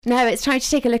Now it's time to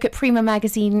take a look at Prima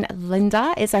Magazine,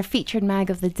 Linda. It's our featured mag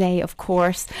of the day, of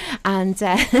course, and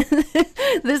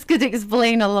this could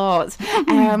explain a lot.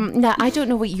 Now, I don't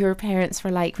know what your parents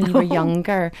were like when you were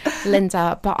younger,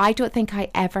 Linda, but I don't think I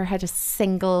ever had a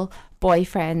single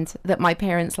boyfriend that my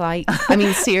parents liked. I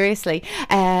mean, seriously.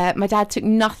 My dad took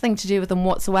nothing to do with them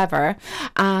whatsoever,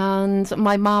 and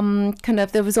my mum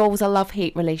there was always a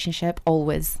love-hate relationship,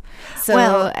 always. So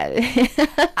well,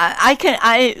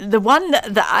 the one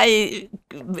that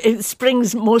it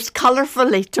springs most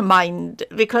colourfully to mind,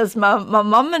 because my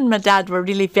mum and my dad were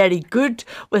really very good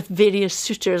with various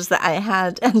suitors that I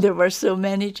had, and there were so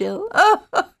many, Jill.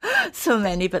 So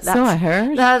many, but so I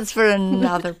heard. That's for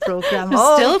another programme.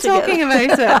 Still talking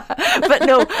about it. But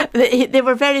no, they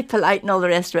were very polite and all the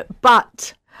rest of it.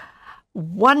 But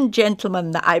one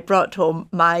gentleman that I brought home,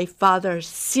 my father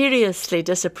seriously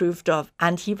disapproved of,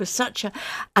 and he was such a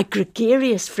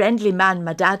gregarious, friendly man,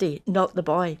 my daddy, not the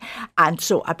boy. And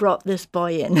so I brought this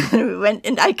boy in. We went,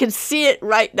 and I can see it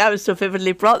right now so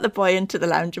vividly. Brought the boy into the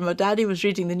lounge, and my daddy was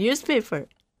reading the newspaper.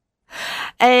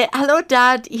 Hello,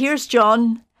 Dad, here's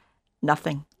John.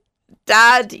 Nothing.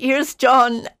 Dad, here's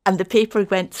John. And the paper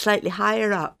went slightly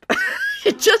higher up.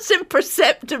 It just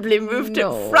imperceptibly moved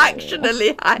it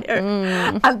fractionally higher.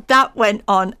 And that went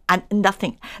on, and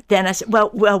nothing. Then I said,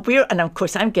 well, and of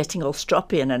course I'm getting all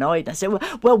stroppy and annoyed. I said,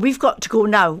 well, we've got to go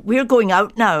now. We're going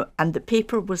out now. And the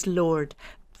paper was lowered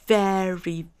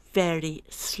very, very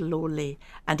slowly.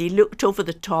 And he looked over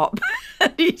the top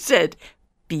and he said,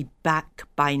 be back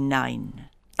by 9.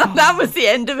 And that was the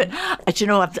end of it. You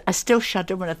know, I still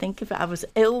shudder when I think of it. I was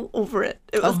ill over it.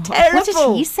 It was terrible. What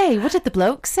did he say? What did the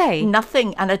bloke say?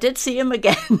 Nothing. And I did see him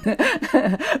again.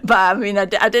 But I mean, I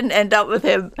didn't end up with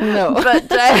him. No. But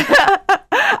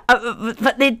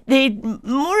they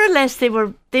more or less, they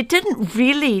didn't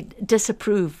really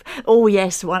disapprove. Oh,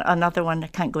 yes, another one. I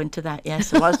can't go into that. Yes,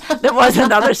 there was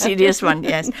another serious one.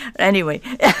 Yes. Anyway.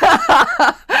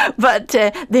 But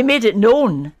they made it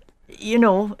known. You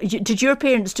know, did your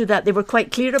parents do that? They were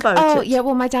quite clear about it. Oh, yeah,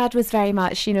 well, my dad was very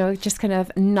much, just kind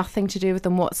of nothing to do with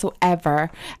them whatsoever.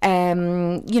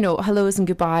 Hellos and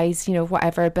goodbyes,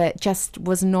 whatever, but just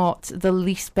was not the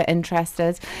least bit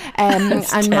interested. And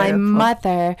terrible. My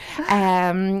mother,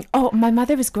 my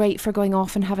mother was great for going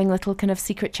off and having little kind of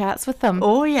secret chats with them.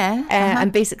 Oh, yeah.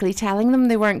 And basically telling them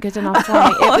they weren't good enough for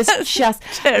me. It was just,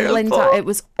 terrible. Linda, it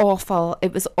was awful.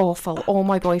 It was awful. All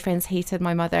my boyfriends hated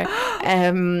my mother.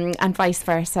 And vice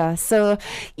versa. So,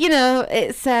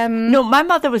 it's... No, my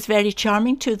mother was very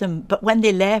charming to them, but when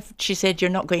they left, she said,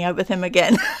 you're not going out with him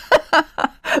again.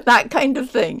 That kind of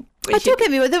thing. Don't get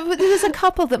me wrong, there was a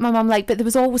couple that my mum liked, but there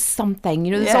was always something,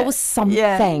 there's always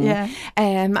something. Yeah.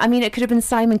 I mean, it could have been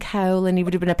Simon Cowell and he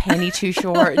would have been a penny too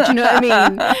short, do you know what I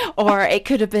mean? Or it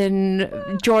could have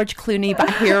been George Clooney, but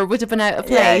hair would have been out of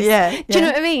place. Yeah. Do you know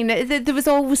what I mean? There was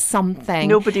always something.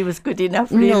 Nobody was good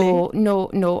enough, really.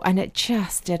 No, and it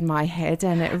just did my head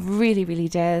in, it really, really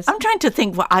did. I'm trying to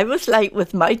think what I was like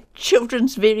with my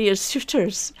children's various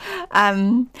suitors.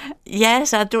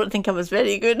 Yes, I don't think I was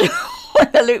very good.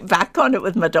 When I look back on it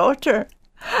with my daughter,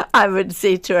 I would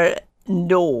say to her,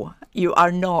 no, you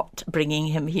are not bringing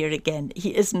him here again.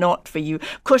 He is not for you.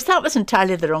 Of course, that was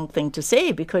entirely the wrong thing to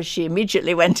say, because she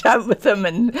immediately went out with him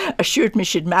and assured me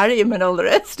she'd marry him and all the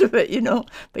rest of it,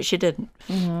 but she didn't.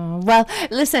 Well,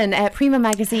 listen, Prima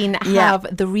Magazine have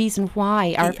the reason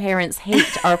why our parents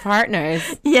hate our partners.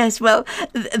 Yes, well,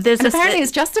 there's apparently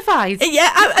it's justified.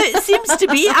 Yeah, it seems to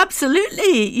be,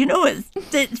 absolutely.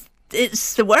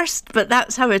 It's the worst, but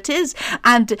that's how it is.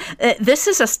 And this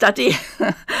is a study,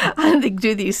 and they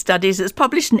do these studies. It's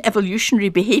published in Evolutionary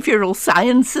Behavioural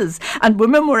Sciences, and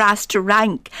women were asked to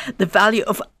rank the value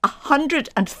of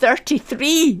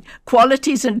 133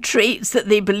 qualities and traits that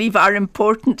they believe are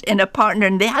important in a partner,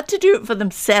 and they had to do it for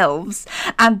themselves,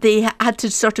 and they had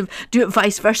to sort of do it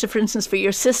vice versa. For instance, for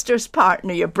your sister's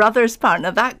partner, your brother's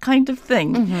partner, that kind of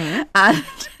thing. Mm-hmm. And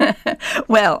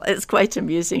well, it's quite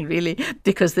amusing, really,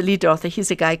 because the lead author, he's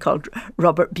a guy called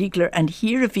Robert Biegler, and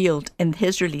he revealed in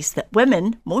his release that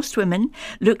most women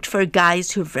looked for guys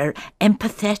who were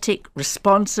empathetic,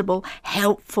 responsible,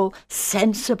 helpful,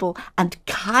 sensible, and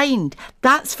kind.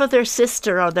 That's for their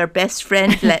sister or their best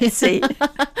friend, let's say.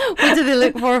 What do they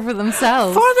look for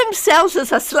themselves? For themselves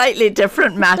is a slightly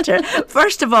different matter.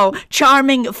 First of all,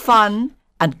 charming, fun,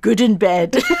 and good in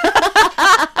bed.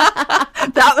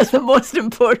 That was the most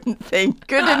important thing.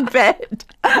 Good in bed.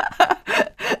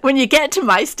 When you get to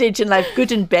my stage in life,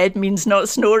 good in bed means not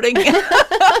snoring.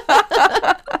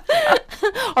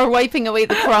 Or wiping away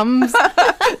the crumbs.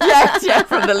 Yes,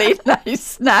 from the late night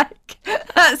snack.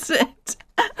 That's it.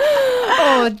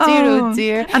 Oh dear, oh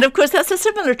dear. And of course, that's a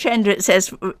similar trend. It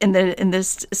says in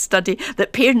this study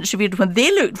that parents reviewed when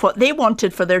they looked what they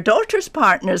wanted for their daughters'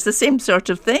 partners, the same sort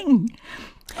of thing.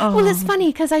 Oh. Well, it's funny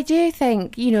because I do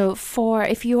think, for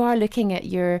if you are looking at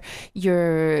your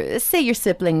say your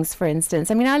siblings, for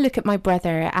instance. I mean, I look at my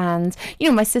brother and,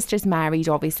 my sister's married,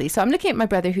 obviously. So I'm looking at my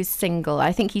brother who's single.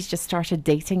 I think he's just started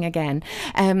dating again.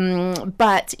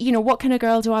 But, what kind of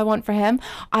girl do I want for him?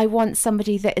 I want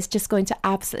somebody that is just going to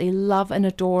absolutely love and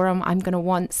adore him. I'm going to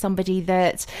want somebody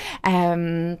that...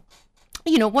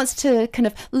 wants to kind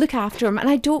of look after him. And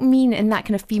I don't mean in that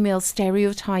kind of female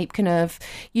stereotype kind of,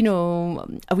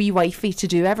 a wee wifey to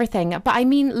do everything. But I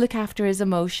mean look after his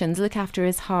emotions, look after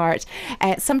his heart.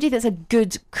 Somebody that's a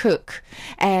good cook,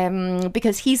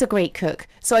 because he's a great cook.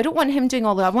 So I don't want him doing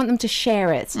all that. I want them to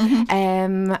share it.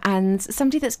 Mm-hmm. And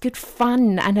somebody that's good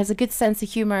fun and has a good sense of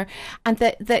humour and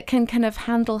that can kind of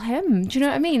handle him. Do you know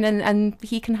what I mean? And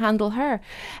he can handle her.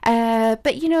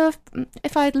 But,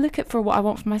 if I look at for what I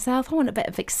want for myself, I want a bit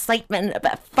of excitement, a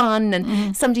bit of fun,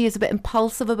 and somebody who's a bit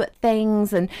impulsive about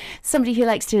things, and somebody who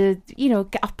likes to,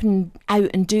 get up and out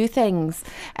and do things.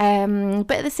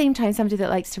 But at the same time, somebody that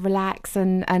likes to relax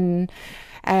and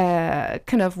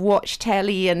kind of watch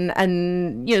telly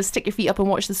and stick your feet up and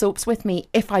watch the soaps with me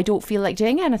if I don't feel like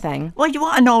doing anything. Well, you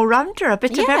want an all-rounder, a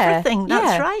bit of everything.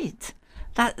 That's right.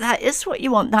 That is what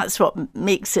you want. That's what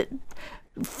makes it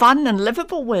fun and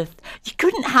livable with. You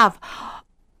couldn't have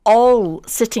all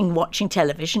sitting watching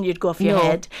television, you'd go off your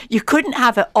head. You couldn't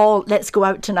have it all, let's go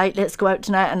out tonight,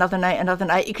 another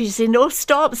night, because you say, no,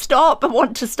 stop, I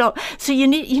want to stop. So you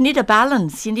need a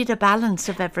balance. You need a balance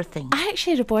of everything. I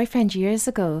actually had a boyfriend years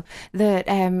ago that,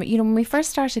 when we first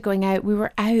started going out, we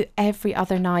were out every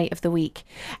other night of the week.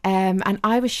 And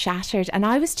I was shattered, and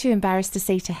I was too embarrassed to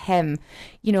say to him,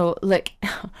 look,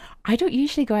 I don't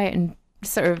usually go out and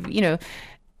sort of,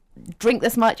 drink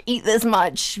this much, eat this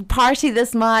much, party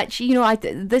this much.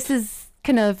 This is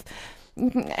kind of,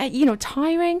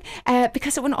 tiring,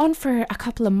 because it went on for a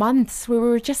couple of months where we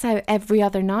were just out every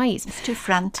other night. It's too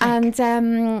frantic.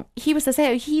 And he was the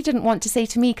same. He didn't want to say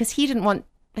to me, because he didn't want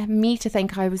me to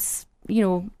think I was,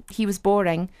 he was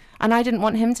boring, and I didn't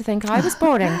want him to think I was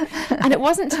boring. And it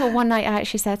wasn't until one night I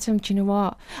actually said to him, do you know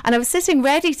what? And I was sitting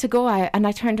ready to go out, and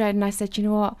I turned around and I said, do you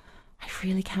know what? I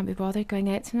really can't be bothered going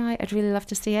out tonight. I'd really love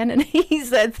to stay in. And he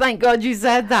said, thank God you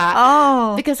said that.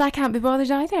 Oh. Because I can't be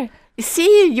bothered either. You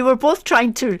see, you were both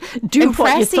trying to do Impress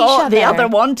what you thought the other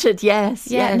wanted. Yes.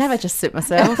 Yeah, yes. never just suit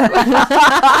myself.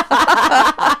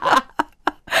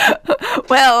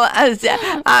 Well, as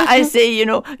I say,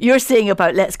 you're saying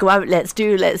about let's go out, let's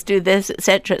do this,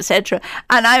 etc., etc.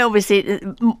 And I always say,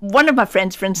 one of my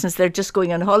friends, for instance, they're just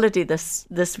going on holiday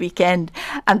this weekend,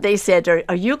 and they said,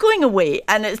 are you going away?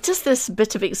 And it's just this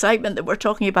bit of excitement that we're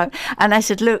talking about. And I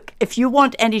said, look, if you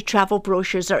want any travel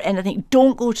brochures or anything,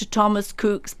 don't go to Thomas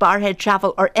Cook's, Barhead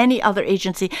Travel, or any other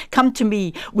agency. Come to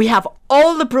me. We have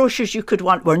all the brochures you could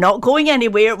want. We're not going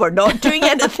anywhere. We're not doing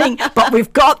anything, but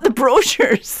we've got the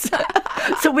brochures.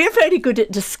 So we're very good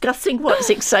at discussing what's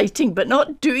exciting, but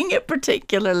not doing it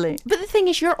particularly. But the thing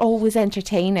is, you're always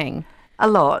entertaining. A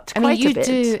lot. I mean, you a bit.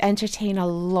 do entertain a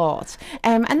lot.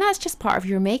 And that's just part of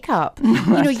your makeup.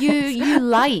 You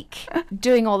like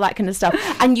doing all that kind of stuff.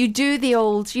 And you do the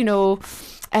old,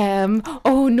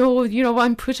 oh no,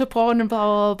 I'm put upon and blah,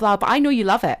 blah, blah. But I know you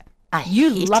love it. You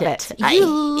love it. You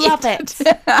love it.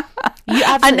 You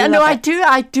absolutely love it.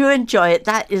 I do enjoy it.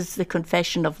 That is the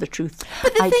confession of the truth.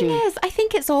 But the thing is, I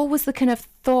think it's always the kind of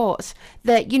thought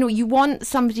that, you want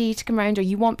somebody to come around or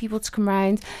you want people to come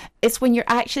around. It's when you're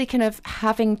actually kind of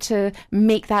having to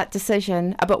make that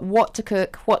decision about what to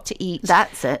cook, what to eat.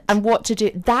 That's it. And what to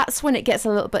do. That's when it gets a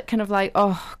little bit kind of like,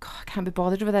 oh, God, I can't be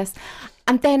bothered with this.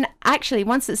 And then actually,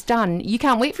 once it's done, you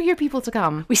can't wait for your people to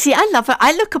come. We see, I love it.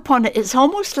 I look upon it, it's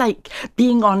almost like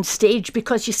being on stage,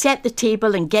 because you set the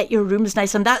table and get your rooms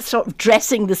nice, and that's sort of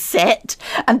dressing the set.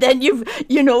 And then you've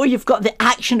got the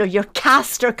action, or your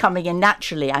cast are coming in.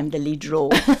 Naturally, I'm the lead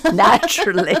role.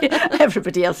 Naturally.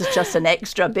 Everybody else is just an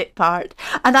extra bit part.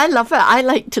 And I love it. I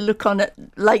like to look on it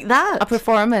like that. A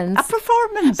performance.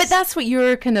 But that's what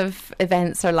your kind of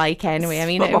events are like anyway. I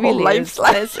mean, it really is.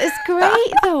 It's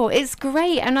great, though. It's great.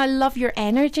 And I love your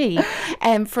energy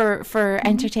for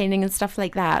entertaining and stuff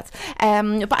like that.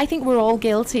 But I think we're all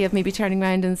guilty of maybe turning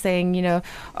around and saying, oh,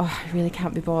 I really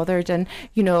can't be bothered. And,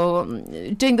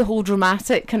 doing the whole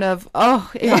dramatic kind of,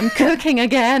 I'm cooking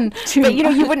again. Too much. you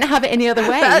know, you wouldn't have it any other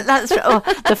way. That's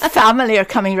the family are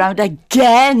coming round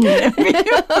again.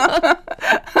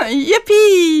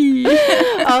 Yippee!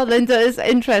 Oh, Linda, it's an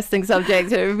interesting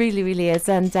subject. It really, really is,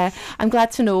 and I'm glad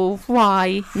to know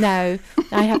why now.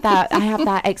 I have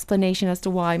that explanation as to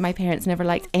why my parents never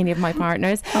liked any of my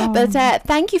partners. But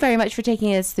thank you very much for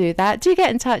taking us through that. Do get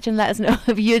in touch and let us know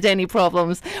if you had any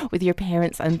problems with your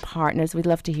parents and partners. We'd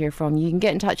love to hear from you. You can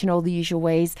get in touch in all the usual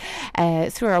ways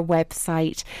through our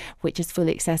website, which is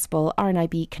fully accessible,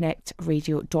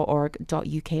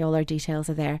 rnibconnectradio.org.uk. All our details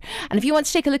are there. And if you want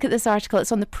to take a look at this article,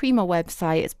 it's on the Prima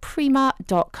website. It's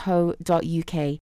prima.co.uk.